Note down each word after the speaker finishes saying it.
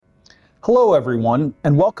Hello, everyone,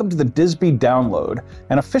 and welcome to the DISB Download,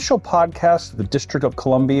 an official podcast of the District of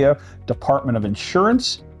Columbia Department of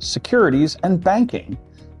Insurance, Securities, and Banking.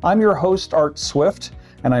 I'm your host, Art Swift,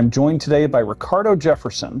 and I'm joined today by Ricardo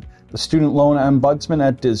Jefferson, the Student Loan Ombudsman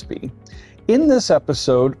at DISB. In this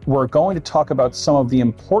episode, we're going to talk about some of the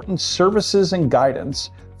important services and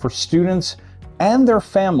guidance for students and their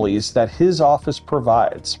families that his office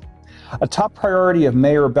provides. A top priority of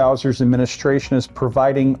Mayor Bowser's administration is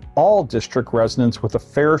providing all district residents with a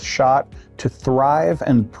fair shot to thrive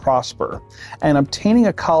and prosper, and obtaining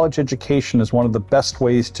a college education is one of the best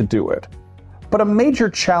ways to do it. But a major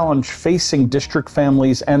challenge facing district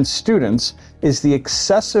families and students is the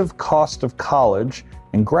excessive cost of college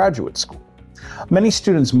and graduate school. Many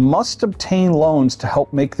students must obtain loans to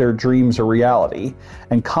help make their dreams a reality,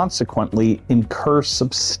 and consequently incur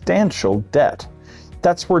substantial debt.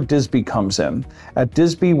 That's where DISB comes in. At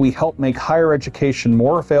DISB, we help make higher education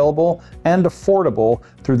more available and affordable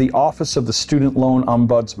through the Office of the Student Loan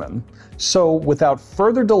Ombudsman. So without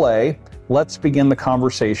further delay, let's begin the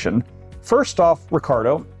conversation. First off,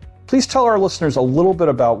 Ricardo, please tell our listeners a little bit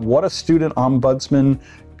about what a student ombudsman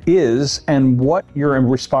is and what your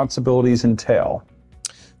responsibilities entail.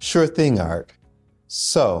 Sure thing, Art.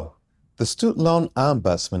 So, the Student Loan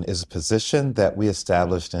Ombudsman is a position that we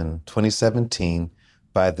established in 2017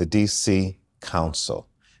 by the DC Council.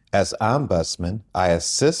 As Ombudsman, I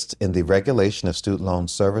assist in the regulation of student loan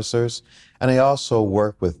servicers, and I also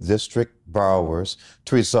work with district borrowers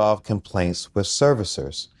to resolve complaints with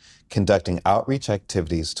servicers. Conducting outreach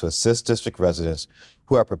activities to assist district residents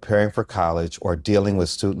who are preparing for college or dealing with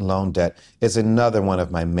student loan debt is another one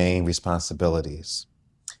of my main responsibilities,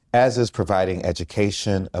 as is providing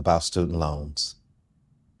education about student loans.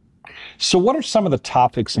 So what are some of the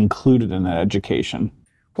topics included in that education?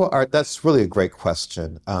 Well, Art, that's really a great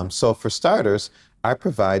question. So for starters, I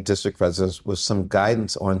provide district residents with some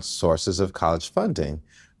guidance on sources of college funding,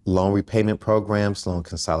 loan repayment programs, loan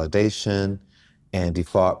consolidation, and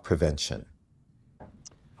default prevention.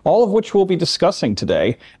 All of which we'll be discussing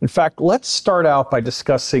today. In fact, let's start out by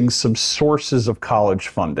discussing some sources of college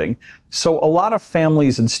funding. So a lot of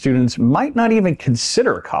families and students might not even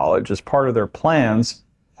consider college as part of their plans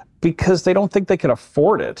because they don't think they can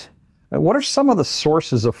afford it. What are some of the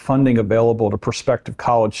sources of funding available to prospective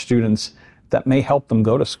college students that may help them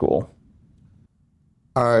go to school?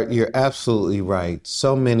 You're absolutely right.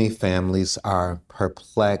 So many families are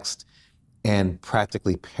perplexed and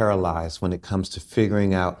practically paralyzed when it comes to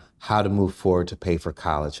figuring out how to move forward to pay for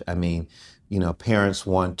college. I mean, parents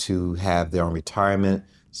want to have their own retirement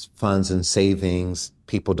funds and savings.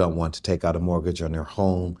 People don't want to take out a mortgage on their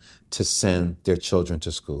home to send their children to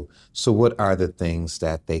school. So what are the things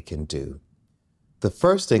that they can do? The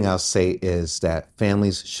first thing I'll say is that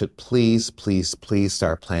families should please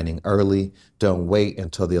start planning early. Don't wait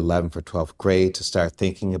until the 11th or 12th grade to start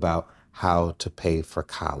thinking about how to pay for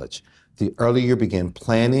college. The earlier you begin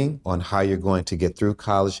planning on how you're going to get through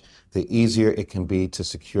college, the easier it can be to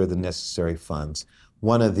secure the necessary funds.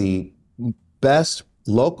 One of the best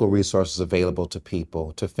local resources available to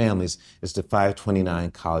people, to families, is the 529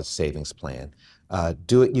 College Savings Plan.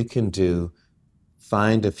 Do what you can do,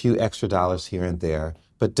 find a few extra dollars here and there,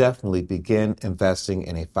 but definitely begin investing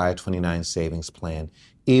in a 529 savings plan.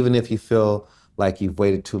 Even if you feel like you've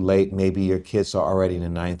waited too late, maybe your kids are already in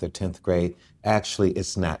the 9th or 10th grade, actually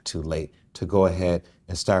it's not too late to go ahead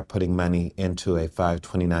and start putting money into a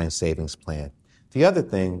 529 savings plan. The other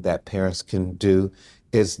thing that parents can do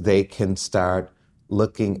is they can start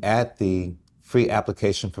looking at the free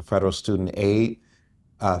application for federal student aid,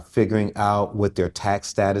 figuring out what their tax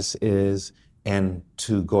status is, and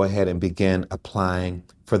to go ahead and begin applying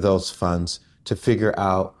for those funds to figure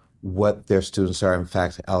out what their students are in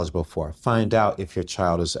fact eligible for. Find out if your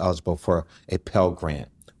child is eligible for a Pell Grant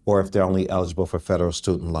or if they're only eligible for federal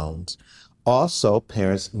student loans. Also,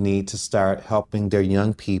 parents need to start helping their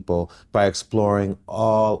young people by exploring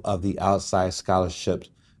all of the outside scholarships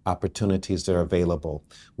opportunities that are available.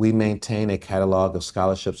 We maintain a catalog of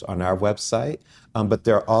scholarships on our website, but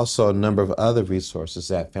there are also a number of other resources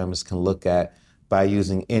that families can look at by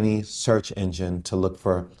using any search engine to look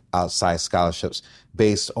for outside scholarships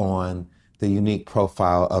based on the unique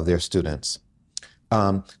profile of their students.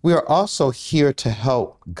 We are also here to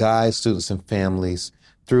help guide students and families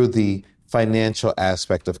through the financial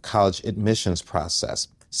aspect of college admissions process,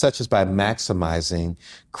 such as by maximizing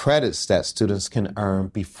credits that students can earn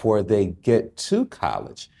before they get to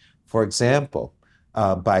college. For example,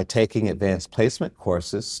 by taking advanced placement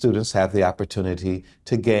courses, students have the opportunity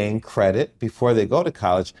to gain credit before they go to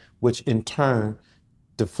college, which in turn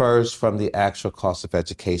differs from the actual cost of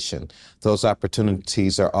education. Those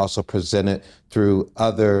opportunities are also presented through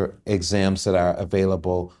other exams that are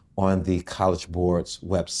available on the College Board's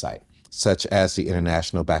website, such as the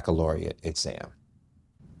International Baccalaureate exam.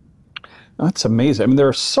 That's amazing. I mean, there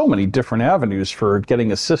are so many different avenues for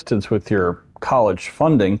getting assistance with your college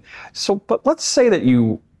funding. So, but let's say that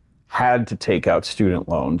you had to take out student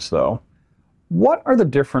loans, though. What are the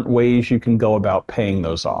different ways you can go about paying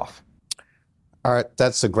those off? All right,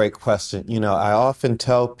 that's a great question. I often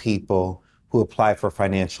tell people who apply for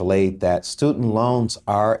financial aid that student loans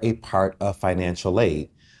are a part of financial aid.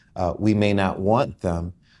 We may not want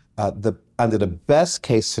them. Under the best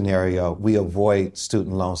case scenario, we avoid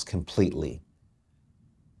student loans completely.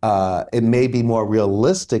 It may be more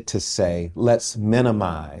realistic to say, let's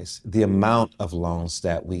minimize the amount of loans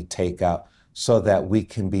that we take out so that we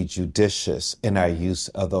can be judicious in our use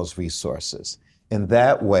of those resources. In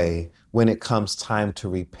that way, when it comes time to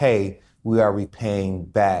repay, we are repaying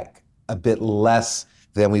back a bit less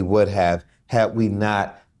than we would have had we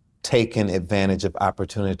not taken advantage of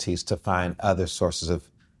opportunities to find other sources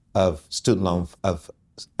of student loan, of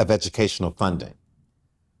educational funding.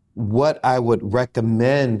 What I would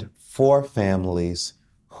recommend for families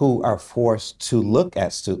who are forced to look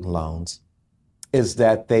at student loans is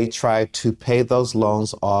that they try to pay those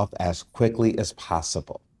loans off as quickly as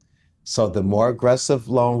possible. So the more aggressive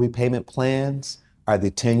loan repayment plans are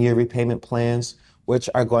the 10-year repayment plans, which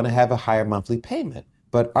are going to have a higher monthly payment.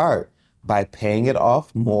 But by paying it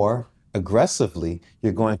off more aggressively,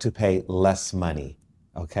 you're going to pay less money.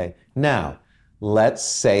 Okay. Now, let's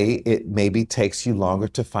say it maybe takes you longer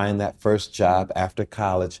to find that first job after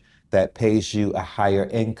college that pays you a higher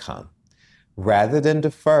income. Rather than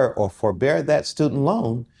defer or forbear that student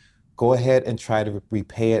loan, go ahead and try to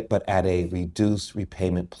repay it, but at a reduced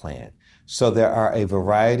repayment plan. So there are a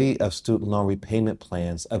variety of student loan repayment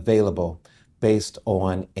plans available based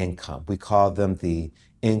on income. We call them the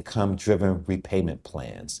income-driven repayment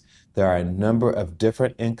plans. There are a number of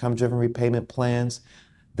different income-driven repayment plans.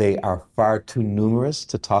 They are far too numerous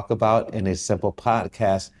to talk about in a simple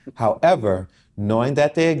podcast. However, knowing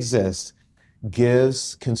that they exist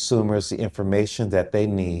gives consumers the information that they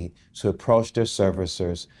need to approach their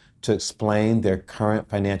servicers, to explain their current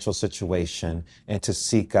financial situation, and to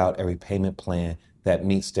seek out a repayment plan that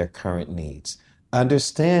meets their current needs.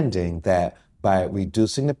 Understanding that by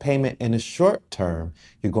reducing the payment in the short term,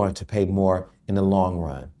 you're going to pay more in the long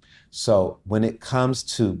run. So when it comes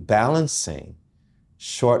to balancing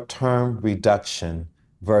short-term reduction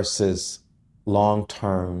versus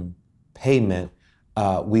long-term payment,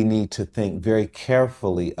 we need to think very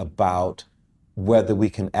carefully about whether we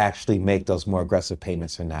can actually make those more aggressive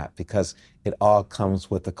payments or not, because it all comes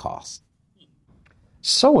with a cost.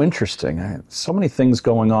 So interesting. So many things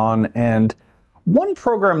going on. And one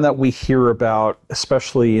program that we hear about,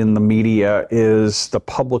 especially in the media, is the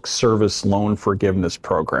Public Service Loan Forgiveness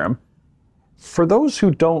Program. For those who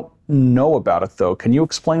don't know about it, though, can you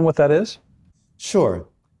explain what that is? Sure.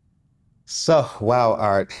 So, wow,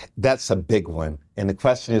 Art, that's a big one. And the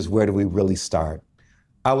question is, where do we really start?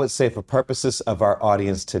 I would say for purposes of our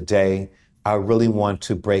audience today, I really want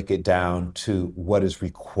to break it down to what is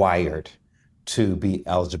required to be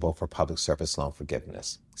eligible for public service loan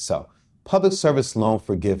forgiveness. So, public service loan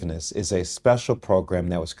forgiveness is a special program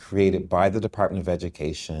that was created by the Department of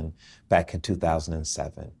Education back in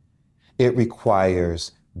 2007. It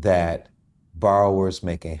requires that borrowers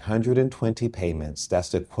make 120 payments, that's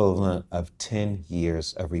the equivalent of 10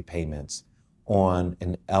 years of repayments, on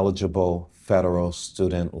an eligible federal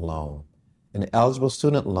student loan. An eligible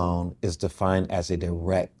student loan is defined as a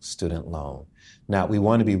direct student loan. Now, we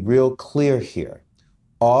want to be real clear here.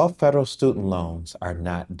 All federal student loans are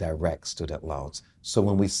not direct student loans. So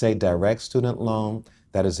when we say direct student loan,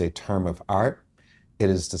 that is a term of art. It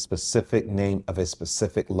is the specific name of a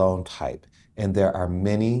specific loan type. And there are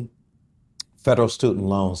many federal student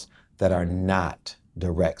loans that are not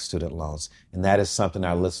direct student loans. And that is something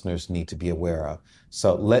our listeners need to be aware of.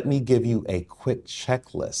 So let me give you a quick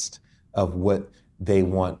checklist of what they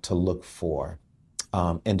want to look for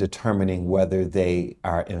in determining whether they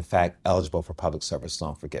are in fact eligible for public service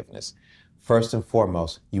loan forgiveness. First and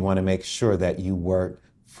foremost, you want to make sure that you work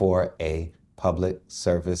for a public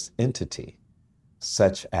service entity,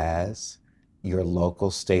 such as your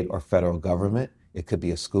local, state, or federal government. It could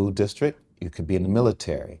be a school district, it could be in the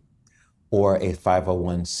military, or a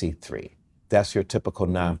 501c3. That's your typical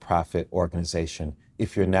nonprofit organization.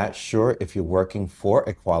 If you're not sure if you're working for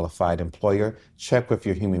a qualified employer, check with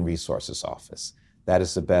your human resources office. That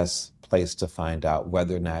is the best place to find out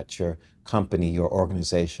whether or not your company, your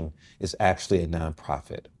organization is actually a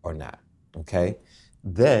nonprofit or not, okay?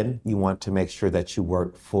 Then you want to make sure that you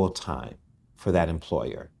work full-time for that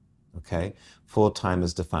employer, okay? Full-time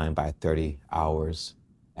is defined by 30 hours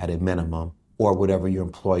at a minimum, or whatever your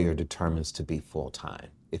employer determines to be full-time,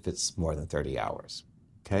 if it's more than 30 hours,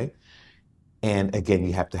 okay? And again,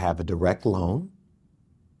 you have to have a direct loan,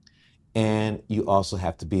 and you also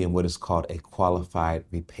have to be in what is called a qualified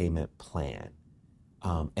repayment plan.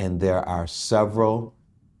 And there are several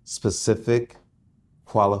specific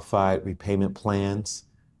qualified repayment plans.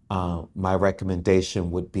 My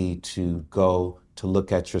recommendation would be to go to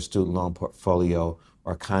look at your student loan portfolio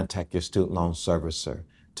or contact your student loan servicer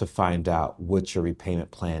to find out what your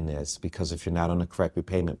repayment plan is. Because if you're not on the correct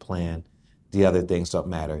repayment plan, the other things don't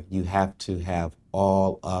matter. You have to have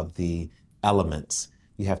all of the elements.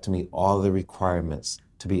 You have to meet all the requirements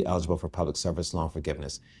to be eligible for public service loan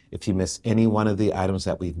forgiveness. If you miss any one of the items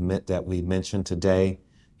that we mentioned today,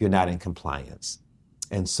 you're not in compliance.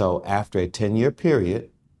 And so after a 10-year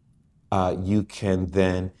period, you can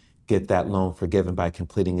then get that loan forgiven by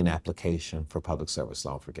completing an application for public service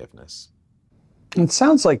loan forgiveness. It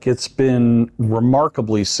sounds like it's been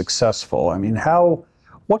remarkably successful. I mean,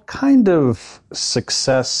 what kind of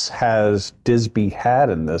success has DISB had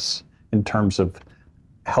in this in terms of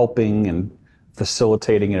helping and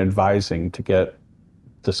facilitating and advising to get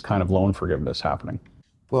this kind of loan forgiveness happening?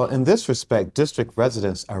 Well, in this respect, district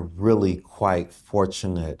residents are really quite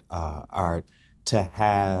fortunate, Art, to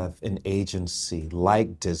have an agency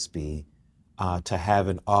like DISB, to have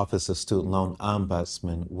an Office of Student Loan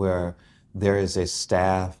Ombudsman where there is a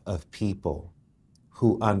staff of people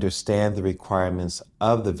who understand the requirements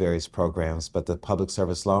of the various programs, but the Public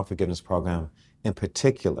Service Loan Forgiveness Program in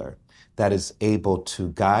particular, that is able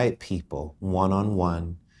to guide people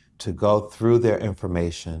one-on-one to go through their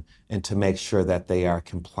information and to make sure that they are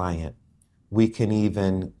compliant. We can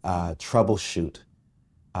even troubleshoot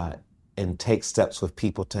and take steps with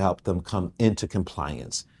people to help them come into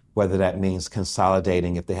compliance, whether that means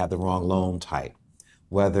consolidating if they have the wrong loan type,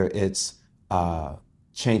 whether it's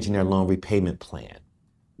changing their loan repayment plan,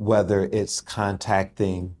 whether it's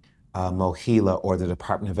contacting MOHELA or the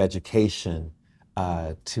Department of Education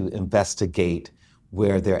to investigate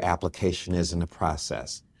where their application is in the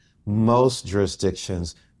process. Most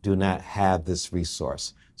jurisdictions do not have this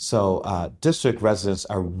resource. So district residents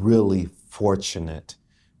are really fortunate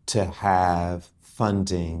to have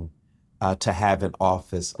funding, to have an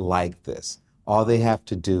office like this. All they have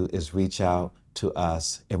to do is reach out to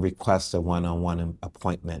us and request a one-on-one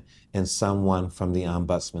appointment, and someone from the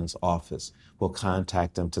Ombudsman's office will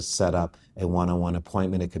contact them to set up a one-on-one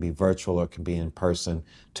appointment. It could be virtual or it could be in person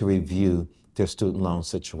to review their student loan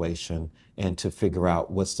situation and to figure out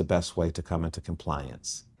what's the best way to come into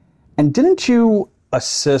compliance. And didn't you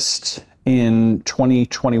assist in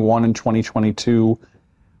 2021 and 2022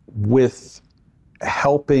 with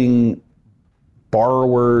helping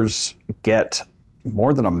borrowers get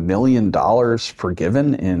more than $1 million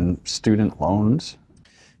forgiven in student loans?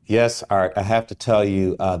 Yes, Art, I have to tell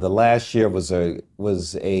you, the last year was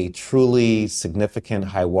a truly significant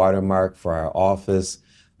high watermark for our office.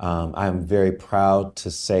 I'm very proud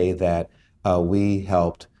to say that we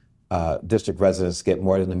helped district residents get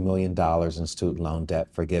more than $1 million in student loan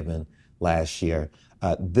debt forgiven last year.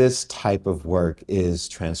 This type of work is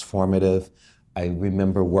transformative. I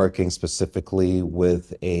remember working specifically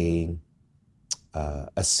with a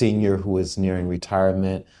senior who is nearing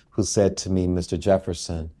retirement who said to me, "Mr.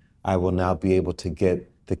 Jefferson, I will now be able to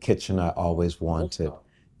get the kitchen I always wanted,"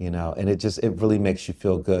 and it really makes you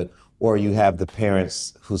feel good. Or you have the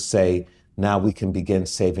parents who say, now we can begin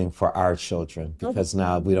saving for our children because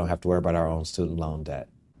now we don't have to worry about our own student loan debt.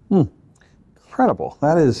 Incredible.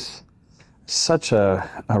 That is such a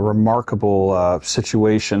remarkable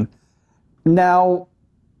situation. Now,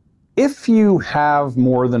 if you have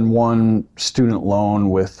more than one student loan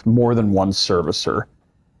with more than one servicer,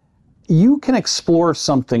 you can explore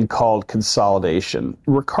something called consolidation.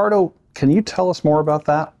 Ricardo, can you tell us more about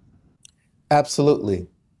that? Absolutely.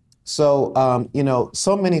 So,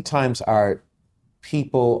 so many times our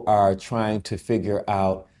people are trying to figure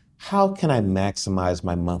out, how can I maximize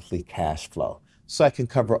my monthly cash flow so I can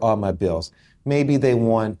cover all my bills? Maybe they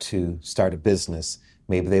want to start a business.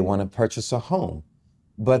 Maybe they want to purchase a home,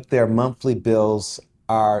 but their monthly bills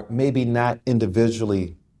are maybe not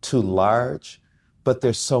individually too large, but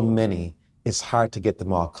there's so many, it's hard to get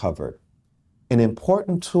them all covered. An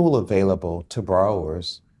important tool available to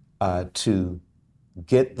borrowers to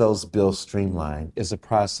get those bills streamlined is a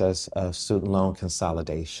process of student loan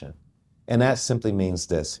consolidation. And that simply means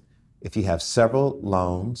this: if you have several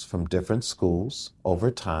loans from different schools over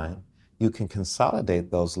time, you can consolidate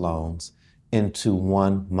those loans into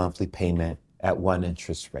one monthly payment at one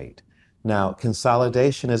interest rate. Now,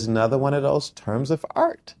 consolidation is another one of those terms of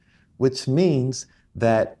art, which means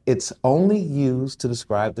that it's only used to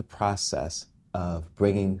describe the process of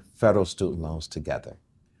bringing federal student loans together.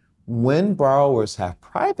 When borrowers have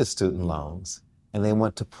private student loans and they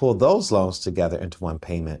want to pull those loans together into one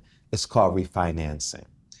payment, it's called refinancing.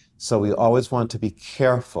 So we always want to be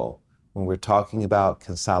careful when we're talking about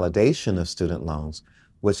consolidation of student loans,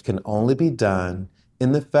 which can only be done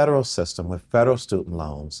in the federal system with federal student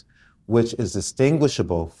loans, which is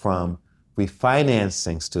distinguishable from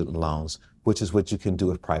refinancing student loans, which is what you can do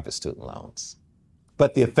with private student loans.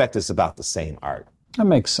 But the effect is about the same, Art. That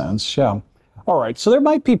makes sense, yeah. All right, so there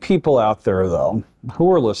might be people out there, though,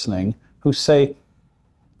 who are listening, who say,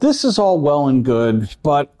 this is all well and good,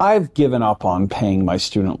 but I've given up on paying my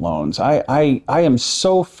student loans. I am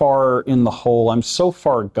so far in the hole. I'm so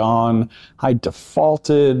far gone. I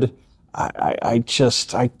defaulted. I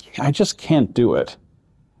just can't do it.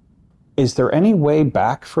 Is there any way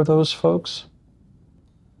back for those folks?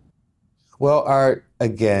 Well, Art,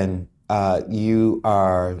 again, you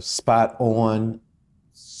are spot on.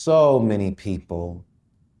 So many people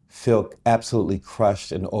feel absolutely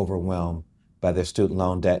crushed and overwhelmed by their student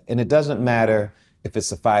loan debt. And it doesn't matter if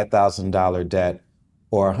it's a $5,000 debt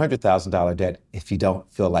or a $100,000 debt if you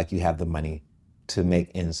don't feel like you have the money to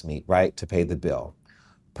make ends meet, right? To pay the bill.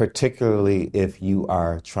 Particularly if you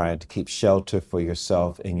are trying to keep shelter for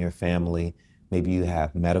yourself and your family. Maybe you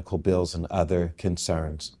have medical bills and other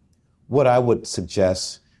concerns. What I would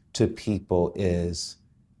suggest to people is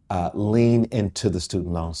lean into the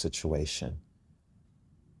student loan situation,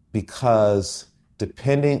 because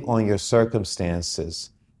depending on your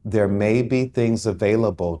circumstances, there may be things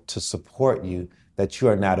available to support you that you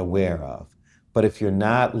are not aware of. But if you're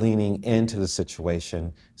not leaning into the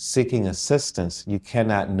situation, seeking assistance, you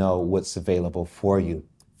cannot know what's available for you.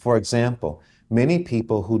 For example, many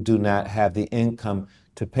people who do not have the income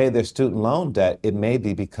to pay their student loan debt, it may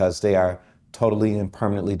be because they are totally and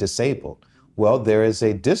permanently disabled. Well, there is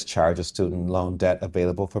a discharge of student loan debt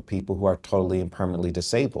available for people who are totally and permanently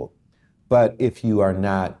disabled. But if you are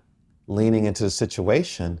not leaning into the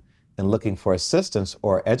situation and looking for assistance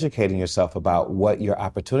or educating yourself about what your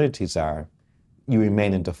opportunities are, you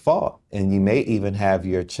remain in default, and you may even have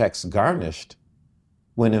your checks garnished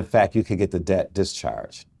when in fact you could get the debt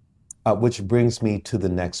discharged. Which brings me to the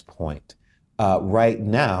next point. Right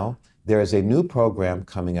now, there is a new program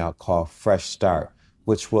coming out called Fresh Start,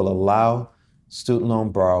 which will allow student loan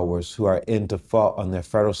borrowers who are in default on their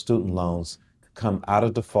federal student loans to come out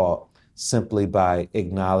of default simply by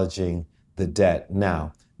acknowledging the debt.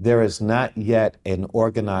 Now, there is not yet an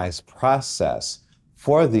organized process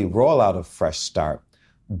for the rollout of Fresh Start,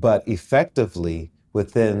 but effectively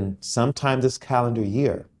within sometime this calendar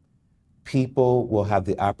year, people will have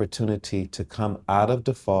the opportunity to come out of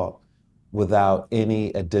default without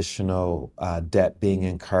any additional debt being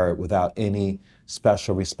incurred, without any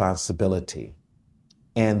special responsibility.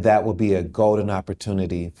 And that will be a golden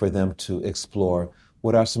opportunity for them to explore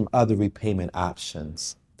what are some other repayment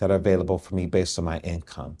options that are available for me based on my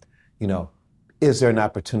income. Is there an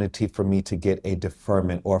opportunity for me to get a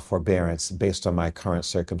deferment or forbearance based on my current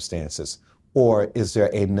circumstances? Or is there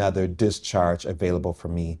another discharge available for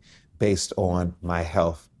me based on my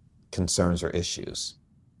health concerns or issues?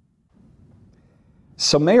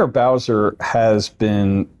 So Mayor Bowser has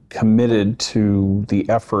been committed to the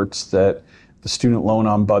efforts that the Student Loan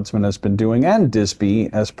Ombudsman has been doing, and DISB,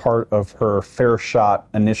 as part of her Fair Shot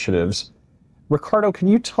initiatives. Ricardo, can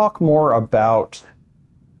you talk more about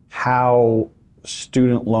how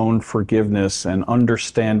student loan forgiveness and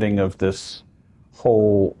understanding of this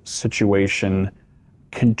whole situation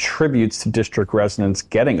contributes to district residents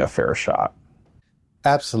getting a fair shot?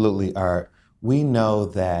 Absolutely, Art. We know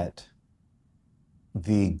that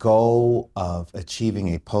the goal of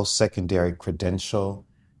achieving a post-secondary credential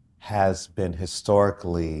has been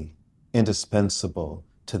historically indispensable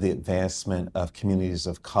to the advancement of communities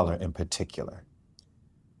of color in particular.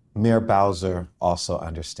 Mayor Bowser also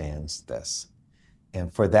understands this.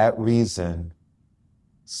 And for that reason,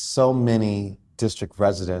 so many district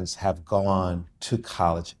residents have gone to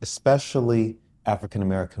college, especially African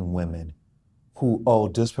American women, who owe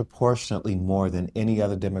disproportionately more than any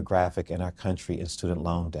other demographic in our country in student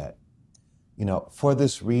loan debt. For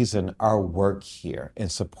this reason, our work here in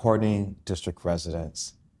supporting district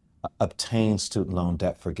residents obtain student loan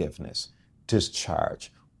debt forgiveness,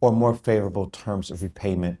 discharge, or more favorable terms of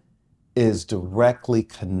repayment is directly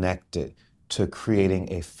connected to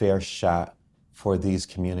creating a fair shot for these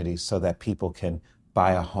communities so that people can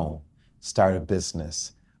buy a home, start a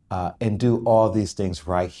business, and do all these things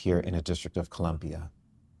right here in the District of Columbia.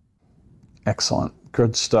 Excellent.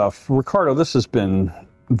 Good stuff. Ricardo, this has been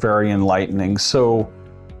very enlightening.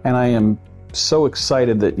 And I am so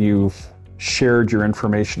excited that you've shared your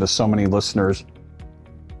information to so many listeners.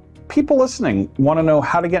 People listening want to know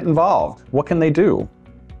how to get involved. What can they do?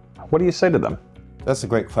 What do you say to them? That's a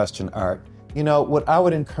great question, Art. What I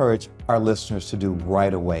would encourage our listeners to do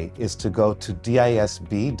right away is to go to disb.dc.gov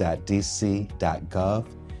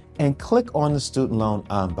and click on the Student Loan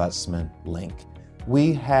Ombudsman link.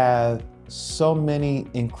 We have so many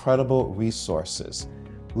incredible resources,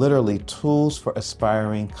 literally tools for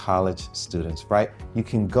aspiring college students, right? You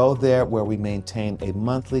can go there where we maintain a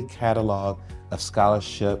monthly catalog of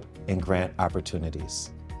scholarship and grant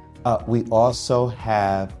opportunities. We also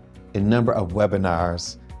have a number of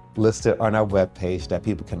webinars listed on our webpage that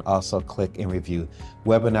people can also click and review.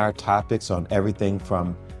 Webinar topics on everything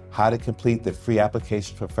from how to complete the free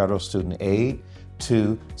application for federal student aid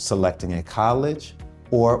to selecting a college,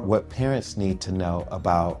 or what parents need to know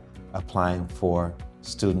about applying for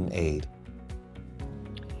student aid.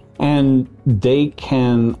 And they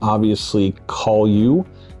can obviously call you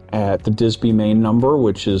at the DISB main number,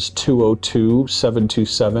 which is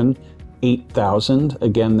 202-727-8000.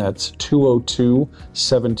 Again, that's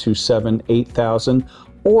 202-727-8000.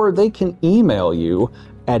 Or they can email you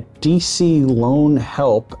at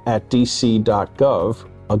dcloanhelp@dc.gov.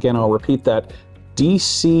 Again, I'll repeat that,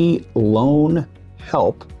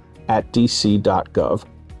 dcloanhelp@dc.gov.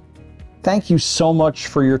 Thank you so much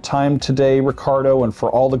for your time today, Ricardo, and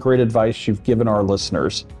for all the great advice you've given our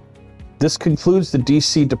listeners. This concludes the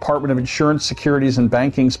DC Department of Insurance, Securities, and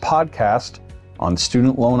Banking's podcast on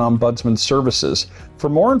Student Loan Ombudsman Services. For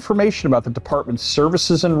more information about the department's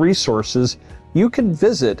services and resources, you can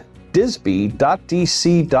visit disb.dc.gov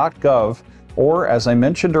or, as I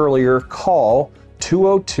mentioned earlier, call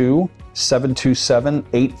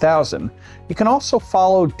 202-727-8000. You can also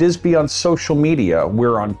follow DISB on social media.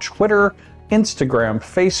 We're on Twitter, Instagram,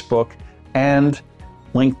 Facebook, and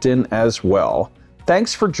LinkedIn as well.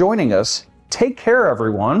 Thanks for joining us. Take care,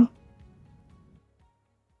 everyone.